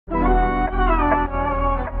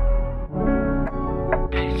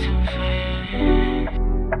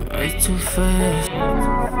too fast.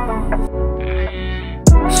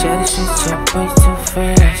 Shawty switch up way too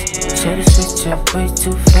fast. Shawty switch up way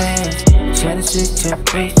too fast. Shawty switch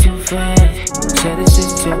up way too fast. Shawty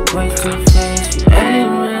switch up way too fast. You ain't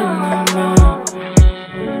real no more.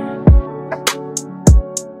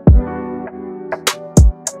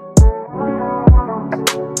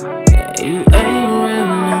 You ain't real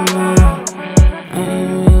no more. Ain't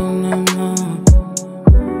real no more.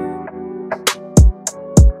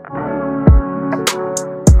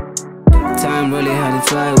 Time really had to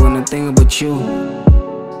fly when I think about you.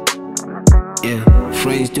 Yeah,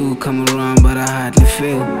 friends do come around, but I hardly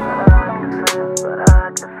feel.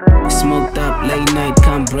 Smoked up late night,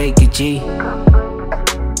 can't break it, G.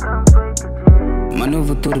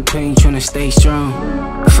 Maneuver through the pain, tryna stay strong.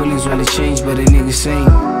 Feelings really change, but they niggas same.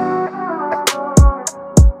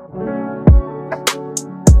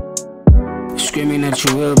 Screaming at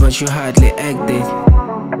you real, but you hardly acted.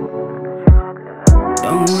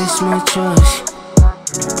 Don't waste my trust,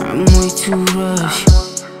 I'm way too rushed.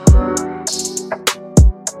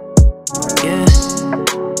 Yeah.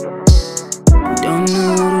 Don't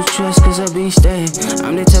know who to trust, cause I've been stabbed.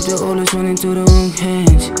 I'm the type that always running through the wrong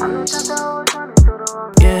hands.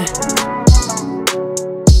 Yeah.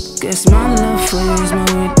 Guess my love for you is my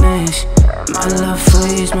witness. My love for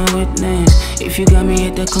you is my witness. If you got me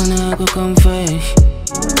at the corner, I go confess.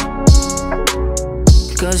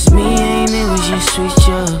 Cause me ain't never just switch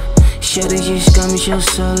up. Shawty just got me so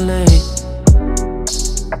solid.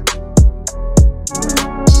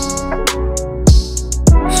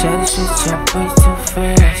 Shawty switch up way too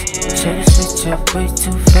fast. Shawty switch up way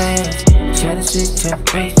too fast. Shawty switch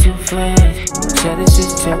up way too fast. Shawty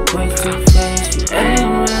switch up way too fast. You ain't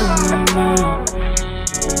real no more.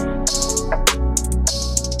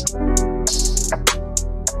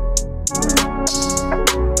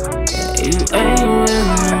 You ain't real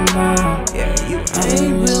no more. Yeah, you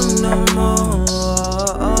ain't real no more.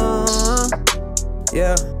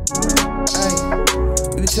 Yeah. Ay.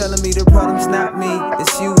 You telling me the problem's not me,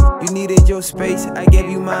 it's you. You needed your space, I gave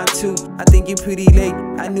you mine too. I think you're pretty late,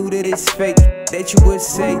 I knew that it's fake. That you would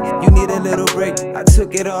say you need a little break. I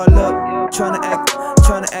took it all up, tryna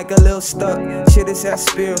act a little stuck. Shit is that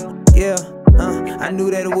spill, yeah. I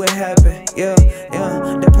knew that it would happen, yeah.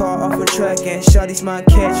 That part off a track and shawty's my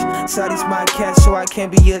catch. Shawty's my catch, so I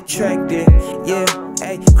can't be attracted, yeah.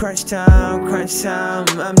 Hey, crunch time,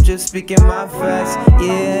 I'm just speaking my facts,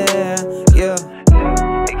 yeah.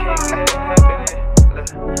 It can't be that happening, look,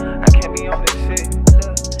 I can't be on this shit,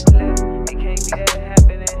 look, it can't be that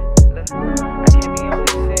happening, look, I can't be on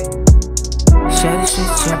this shit. Shawty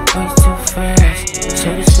switch up way too fast.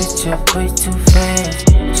 Shawty switch up way too fast.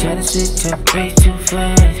 Shawty switch up way too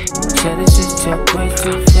fast. Shawty switch up way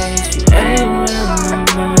too fast. You ain't real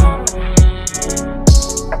no more.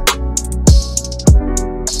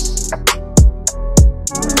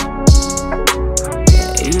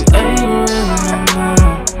 You ain't